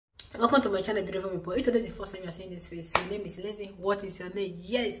Welcome to my channel, beautiful people. If today is the first time you are seeing this face, your name is Lizzie. What is your name?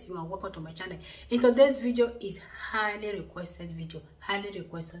 Yes, you are welcome to my channel. In today's video is highly requested video.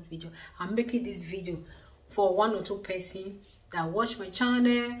 I'm making this video for one or two persons that watch my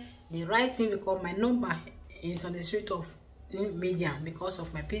channel. They write me because my number is on the street of media because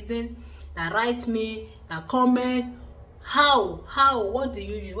of my business. That write me, that comment. What do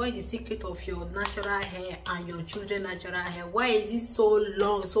you use? What is the secret of your natural hair and your children's natural hair? Why is it so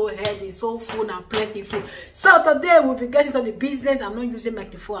long, so healthy, so full and plentiful? So today we'll be getting to the business. I'm not using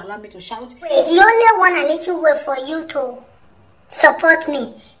microphone. Allow me to shout. Wait, the only one a little way for you to support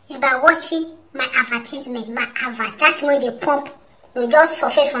me is by watching my advertisement, my advert. That's when they pump. You just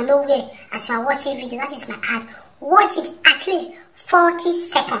surface from nowhere as you are watching video. That is my ad. Watch it at least 40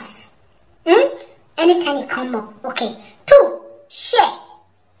 seconds. Anytime you come up. Okay. 2, share.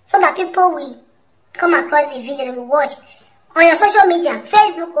 So that people will come across the video and will watch. On your social media,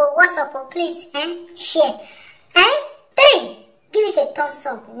 Facebook or WhatsApp, or please, share. 3, give it a thumbs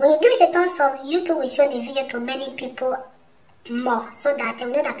up. When you give it a thumbs up, YouTube will show the video to many people more, so that they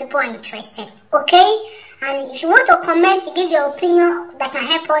know that people are interested. Okay? And if you want to comment, give your opinion that can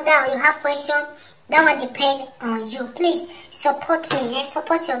help others, or you have questions, that one depends on you. Please support me,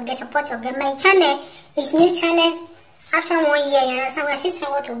 support your girl. My channel is new channel. After 1 year, you understand, we are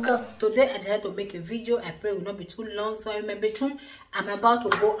still trying to grow. Today I decided to make a video. I pray it will not be too long. So I remember I'm about to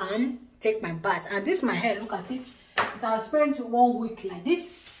go and take my bath. And this is my hair. Look at it. It has spent 1 week like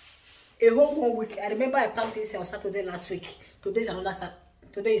this. A whole 1 week. I remember I packed this on Saturday last week. Today is another Saturday.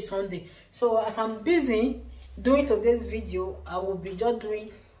 Today is Sunday. So as I'm busy doing today's video, I will be just doing.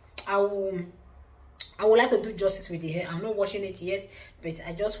 I would like to do justice with the hair. I'm not washing it yet, but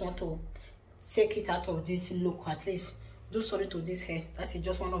I just want to take it out of this look, at least do something to this hair. That is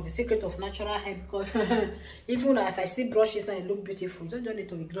just one of the secrets of natural hair, because even if I see brushes and it look beautiful, you don't need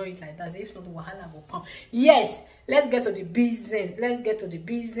to ignore it like that. If not, wahala will come. Yes, let's get to the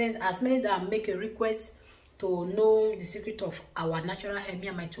business. As many that make a request to know the secret of our natural hair, me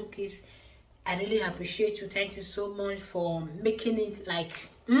and my 2 kids, I really appreciate you. Thank you so much for making it like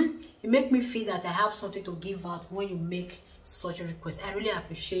you make me feel that I have something to give out when you make such a request. I really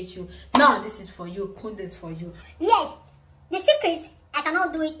appreciate you. Now this is for you. Kundes for you. Yes, the secret, I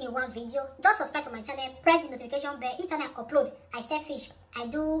cannot do it in one video. Just subscribe to my channel, press the notification bell. Each time I upload, I sell fish, I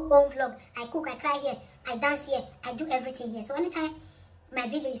do home vlog, I cook, I cry here, I dance here, I do everything here. So anytime my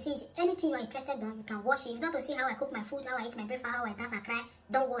video you see it, anything you are interested in, you can watch it. If you want to see how I cook my food, how I eat my breakfast, how I dance and cry,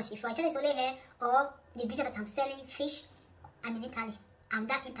 don't watch. If you are interested in only hair or the business that I'm selling, fish, I'm in Italy. I'm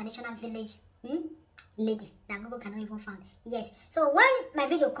that international village lady that Google cannot even find. Yes. So when my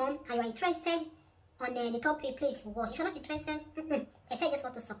video come and you are interested on the topic, please watch. If you're not interested, I say I just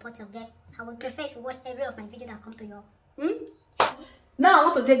want to support your girl. I would prefer if you watch every of my video that come to your. Now I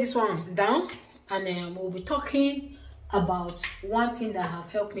want to take this one down, and we'll be talking about one thing that have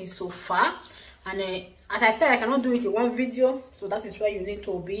helped me so far. And as I said, I cannot do it in one video, so that is why you need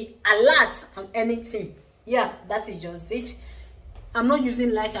to be alert on anything. Yeah, that is just it. I'm not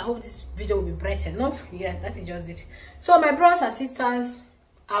using lights. I hope this video will be bright enough. Yeah, that is just it. So my brothers and sisters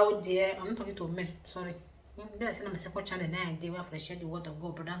out there, I'm not talking to men, sorry. I said on my second channel now, they will share the word of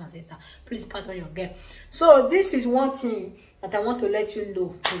God, brothers and sisters. Please pardon your girl. So this is one thing that I want to let you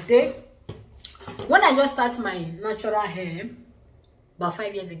know today. When I just started my natural hair about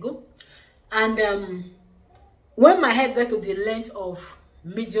 5 years ago, and when my hair got to the length of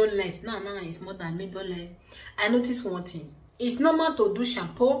medium length, now it's more than medium length, I noticed one thing. It's normal to do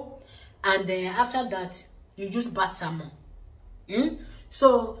shampoo, and then after that you use balsam.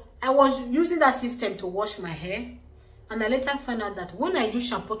 So I was using that system to wash my hair, and I later found out that when I use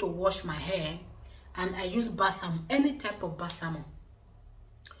shampoo to wash my hair and I use balsam, any type of balsam,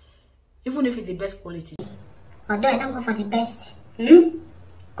 even if it's the best quality, although I don't go for the best,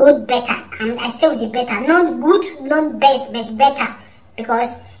 good, better, and I stay with the better, not good, not best, but better,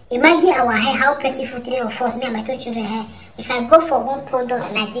 because imagine our hair, how plentiful 3 of us, me and my 2 children hair. If I go for one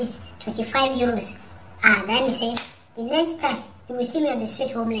product like this, 25 euros, let me say, the next time you will see me on the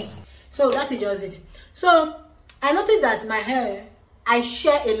street homeless. So that is just it. So I noticed that my hair, I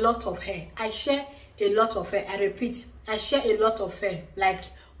share a lot of hair. I repeat, I share a lot of hair. Like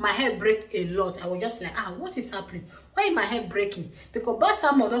my hair break a lot. I was just like, what is happening? Why is my hair breaking? Because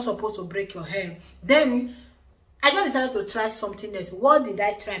balsam are not supposed to break your hair. Then I just decided to try something else. What did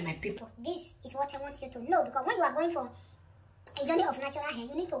I try, my people? This is what I want you to know, because when you are going for a journey of natural hair,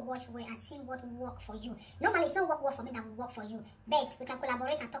 you need to watch well and see what will work for you. Normally, it's not what work for me that will work for you. But we can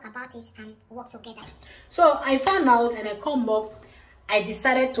collaborate and talk about it and work together. So I found out, and I come up, I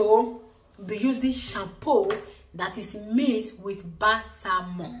decided to be using shampoo that is mixed with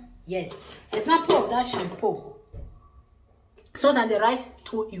balsam. Yes, example of that shampoo. So that they write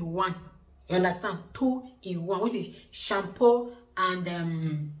 2-in-1. You understand? 2-in-1, which is shampoo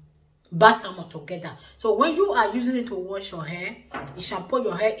and balsam together. So when you are using it to wash your hair, it shampoo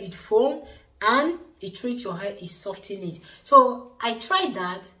your hair, it foam, and it treats your hair, it soften it. So I tried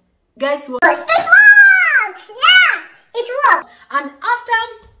that. Guess what? It works! Yeah! It works! And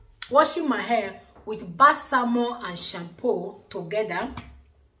after washing my hair with balsam and shampoo together,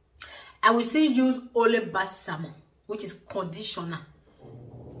 I will still use only balsam, which is conditioner,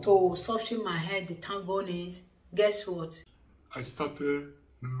 to soften my hair, detangle it. Guess what? I started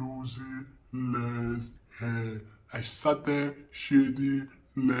losing less hair. I started shedding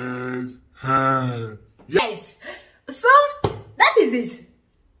less hair. Yes. So that is it.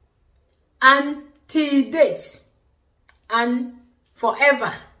 Until date and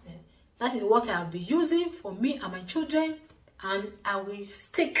forever. That is what I'll be using for me and my children, and I will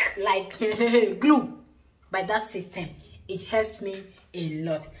stick like glue by that system. It helps me a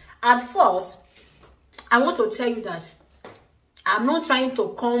lot. At first, I want to tell you that I'm not trying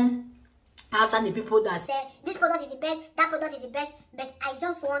to come after the people that say this product is the best, that product is the best, but I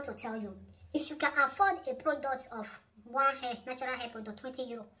just want to tell you, if you can afford a product of one hair, natural hair product,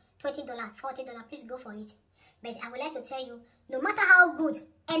 €20, $20, $40, please go for it. But I would like to tell you, no matter how good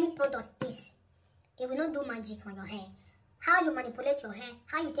any product is, it will not do magic on your hair. How you manipulate your hair,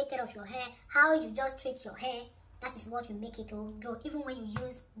 how you take care of your hair, how you just treat your hair, that is what will make it all grow, even when you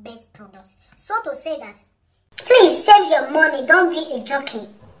use best products. So to say that, please save your money, don't be a jockey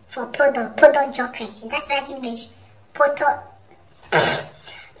for product jockey. That's right English. Product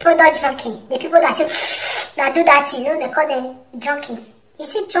jockey. The people that do that thing, they call them jockey.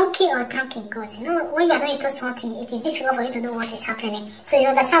 Is it junkie or drunken? God, when you are not into something, it is difficult for you to know what is happening. So you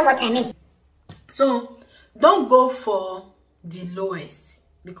understand what I mean. So don't go for the lowest,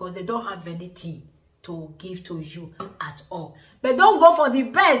 because they don't have anything to give to you at all. But don't go for the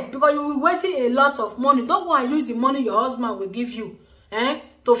best, because you will be wasting a lot of money. Don't go and use the money your husband will give you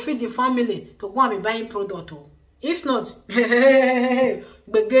to feed the family, to go and be buying product. If not,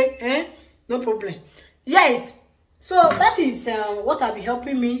 no problem. Yes. So that is what will be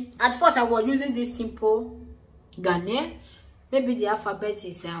helping me. At first, I was using this simple Garnier. Maybe the alphabet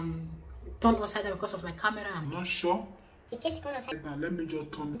is turned upside down because of my camera. I'm not sure. It is going upside Now let me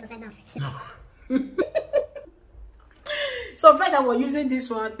just turn it down. No. So first, I was using this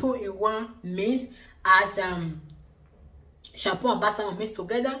one 2-in-1 mix as shampoo and balsam mixed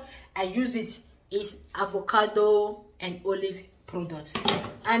together. I use it is avocado and olive product,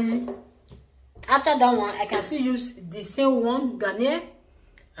 and after that one, I can still use the same one, Garnier,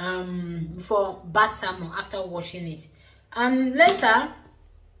 for balsam after washing it. And later,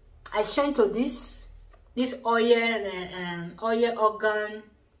 I changed to this oil organ,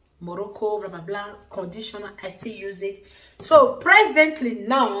 Morocco, blah, blah, blah, conditioner. I still use it. So presently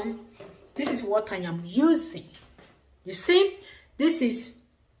now, this is what I am using. You see, this is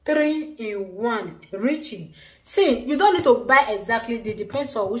 3-in-1 Richie. See, you don't need to buy exactly this.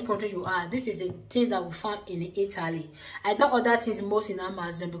 Depends on which country you are. This is a thing that we found in Italy. I don't order things most in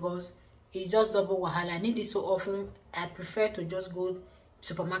Amazon because it's just double wahala. I need this so often. I prefer to just go to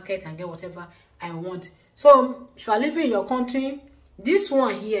supermarket and get whatever I want. So if you are living in your country, this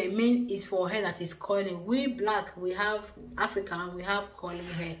one here is for hair that is curling. We black, we have African, we have curling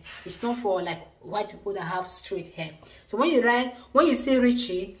hair. It's not for like white people that have straight hair. So when you say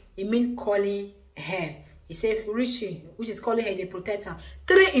Richie, it means curling hair. It says Richie, which is curling hair, they protect her.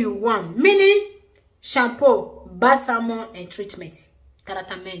 3-in-1, meaning shampoo, balsam, and treatment.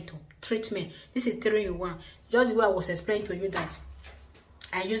 Trattamento, treatment. This is 3-in-1. Just the way I was explaining to you that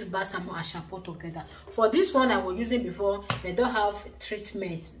I use balsam and shampoo together. For this one I was using before, they don't have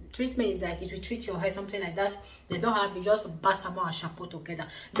treatment. Treatment is like if you treat your hair, something like that. They don't have it, just balsam and shampoo together.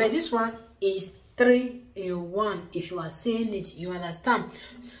 But this one is 3-in-1. If you are seeing it, you understand.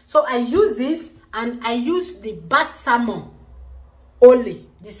 So I use this, and I use the balsam only.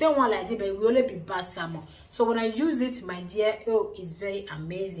 The same one like this, but it will only be balsam. So when I use it, my dear, oh, it's very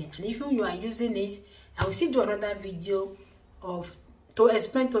amazing. And if you are using it, I will still do another video to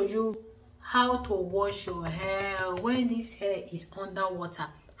explain to you how to wash your hair when this hair is underwater.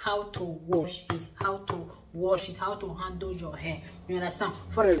 How to wash it, how to handle your hair. You understand?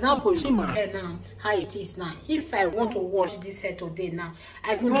 For example, see my hair now, how it is now. If I want to wash this hair today now,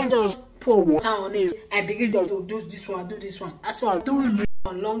 I can just pour water on it. I begin to do this one, do this one. As well, do it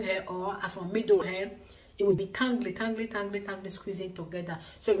on long hair or from middle hair, it will be tangly, squeezing together.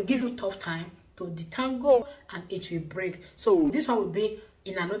 So it will give you tough time to detangle and it will break. So this one will be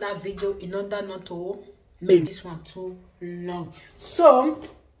in another video in order not to make this one too long. So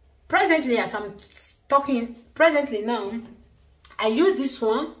presently, as I'm talking presently now, I use this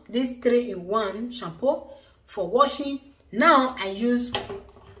one, this 3-in-1 shampoo for washing. Now I use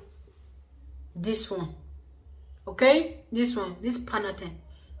this one, okay, this one, this Pantene,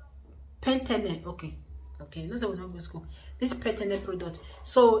 okay, that's what we're not going to school. This Pantene product.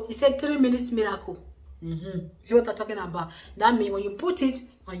 So it said 3 minutes miracle. See what I'm talking about? That means when you put it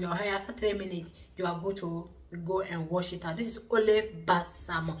on your hair after 3 minutes, you are good to go and wash it out. This is only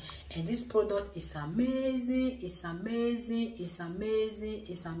balsam, and this product is amazing. It's amazing. It's amazing.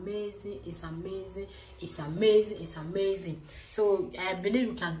 It's amazing. It's amazing. It's amazing. It's amazing. So I believe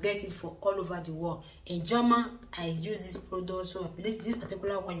you can get it for all over the world. In German, I use this product, so I believe this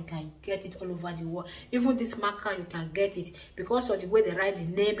particular one you can get it all over the world. Even this marker you can get it, because of the way they write the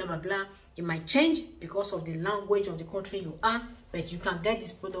name, blah blah blah. It might change because of the language of the country you are, but you can get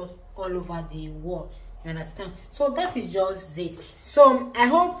this product all over the world. You understand? So that is just it. So I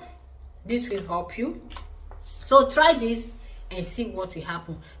hope this will help you. So try this and see what will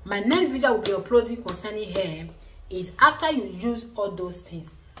happen. My next video will be uploading concerning hair is after you use all those things,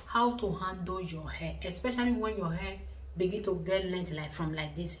 how to handle your hair, especially when your hair begin to get length, like from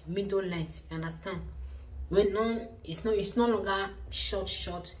like this middle length. You understand? When it's no longer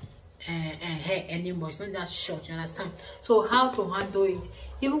short hair anymore. It's not that short. You understand? So how to handle it,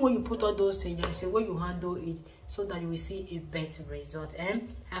 even when you put all those things, there's a way you handle it so that you will see a best result.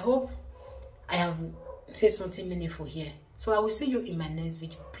 And I hope I have said something meaningful here. So I will see you in my next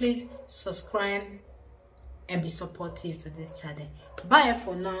video. Please subscribe and be supportive to this channel. Bye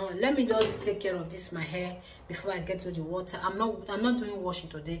for now. Let me just take care of this my hair before I get to the water. I'm not doing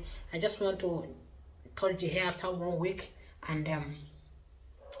washing today. I just want to touch the hair after 1 week, and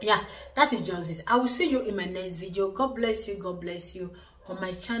yeah, that is just it. I will see you in my next video. God bless you. God bless you. On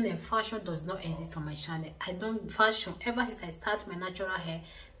my channel, fashion does not exist on my channel. I don't fashion ever since I started my natural hair.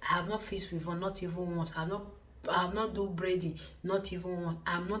 I have not fixed with not even once. I have not do braiding, not even once.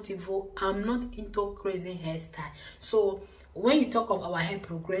 I'm not into crazy hairstyle. So when you talk of our hair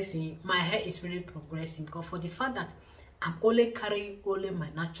progressing, my hair is really progressing, because for the fact that I'm only carrying only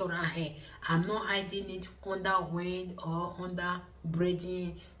my natural hair. I'm not hiding it under wind or under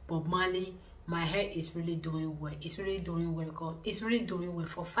braiding, Bob Marley. My hair is really doing well. It's really doing well, because it's really doing well.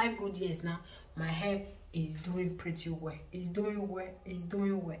 For 5 good years now, my hair is doing pretty well. It's doing well. It's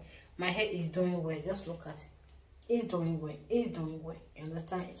doing well. My hair is doing well. Just look at it. It's doing well. It's doing well. You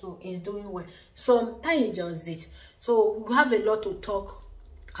understand? So it's doing well. So that is just it. So we have a lot to talk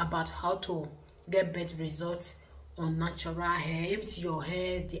about how to get better results on natural hair. If it's your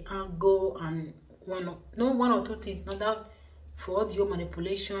hair, the angle, and one or two things, not that for audio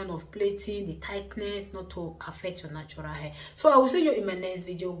manipulation of plating, the tightness, not to affect your natural hair. So I will see you in my next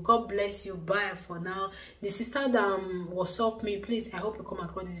video. God bless you. Bye for now. The sister that WhatsApp me, please, I hope you come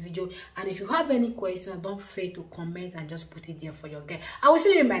across this video, and if you have any question, don't fail to comment and just put it there for your girl. I will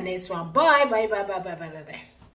see you in my next one. Bye bye bye bye bye bye bye bye.